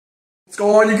What's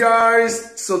going on, you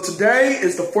guys? So today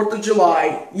is the 4th of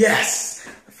July. Yes,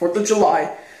 the 4th of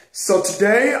July. So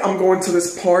today I'm going to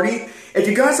this party. If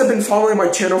you guys have been following my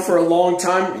channel for a long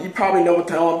time, you probably know what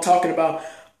the hell I'm talking about.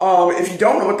 If you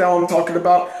don't know what the hell I'm talking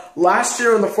about, last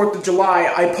year on the 4th of July,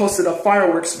 I posted a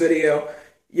fireworks video.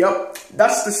 Yep,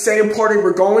 that's the same party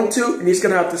we're going to, and he's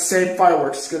gonna have the same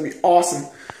fireworks. It's gonna be awesome.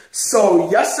 So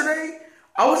yesterday,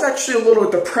 I was actually a little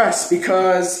depressed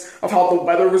because of how the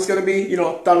weather was going to be. You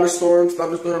know, thunderstorms,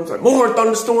 like more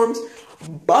thunderstorms.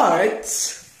 But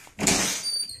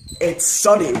it's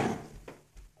sunny.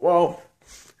 Well,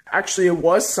 actually it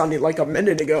was sunny like a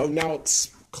minute ago. Now it's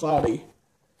cloudy.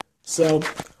 So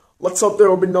let's hope there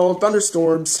will be no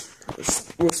thunderstorms.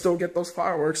 We'll still get those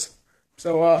fireworks.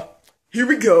 So here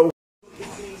we go.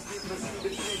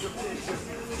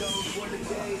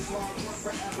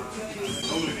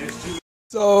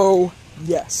 So,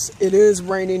 yes, it is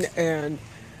raining, and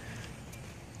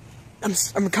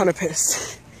I'm kind of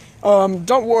pissed.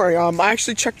 Don't worry, I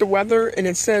actually checked the weather, and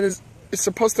it says it's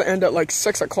supposed to end at like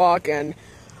 6 o'clock, and,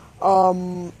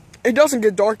 it doesn't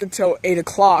get dark until 8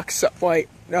 o'clock, so, wait,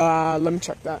 let me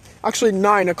check that. Actually,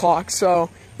 9 o'clock, so,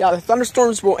 yeah, the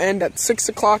thunderstorms will end at 6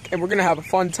 o'clock, and we're gonna have a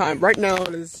fun time. Right now,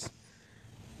 it is...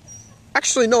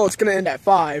 Actually, no, it's gonna end at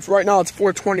 5. Right now, it's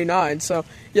 4:29, so,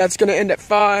 yeah, it's gonna end at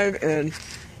 5, and...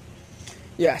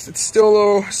 Yes, it's still a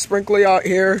little sprinkly out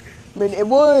here. I mean, it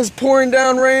was pouring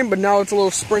down rain, but now it's a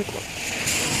little sprinkly.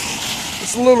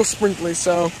 It's a little sprinkly,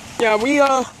 so... Yeah,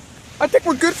 I think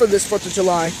we're good for this 4th of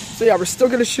July. So, yeah, we're still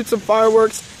gonna shoot some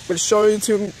fireworks. We're gonna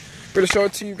show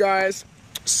it to you guys.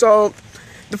 So,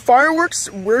 the fireworks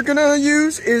we're gonna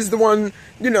use is the one,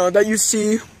 you know, that you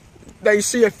see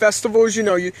at festivals, you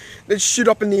know, they shoot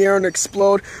up in the air and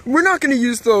explode. We're not gonna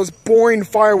use those boring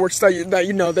fireworks that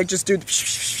you know, they just do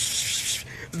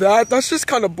that's just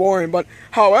kind of boring. But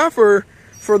however,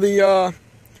 for the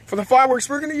fireworks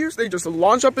we're gonna use, they just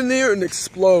launch up in the air and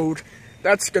explode.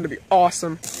 That's gonna be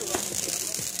awesome.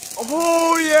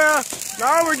 Oh yeah,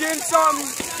 now we're getting something.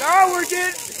 Now we're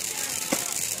getting.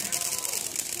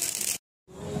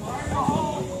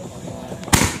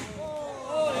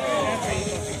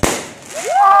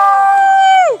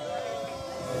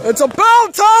 It's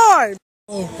about time!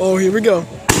 Oh, here we go.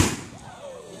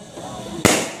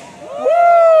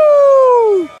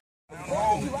 Woo!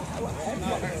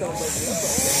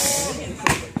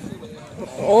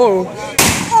 Oh,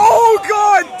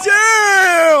 god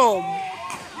damn!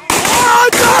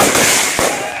 What the?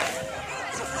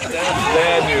 That's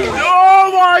bad news.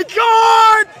 Oh my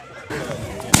god!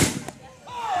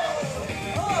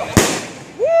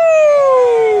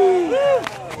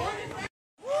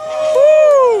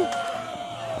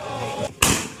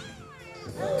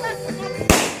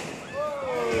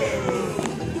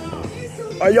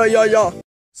 Yeah.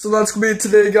 So that's gonna be it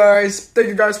today, guys. Thank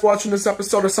you guys for watching this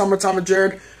episode of Summertime with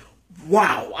Jared.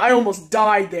 Wow, I almost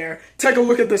died there. Take a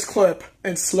look at this clip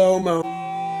in slow-mo.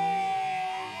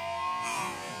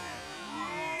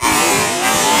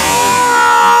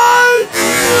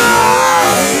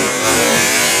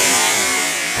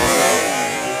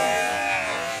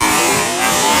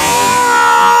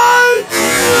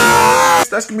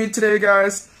 That's gonna be it today,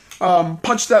 guys.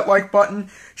 Punch that like button.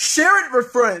 Share it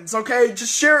with friends, okay?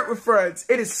 Just share it with friends.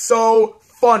 It is so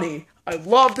funny. I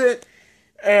loved it.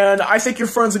 And I think your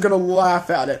friends are gonna laugh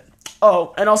at it.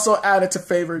 Oh, and also add it to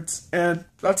favorites. And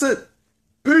that's it.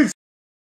 Peace.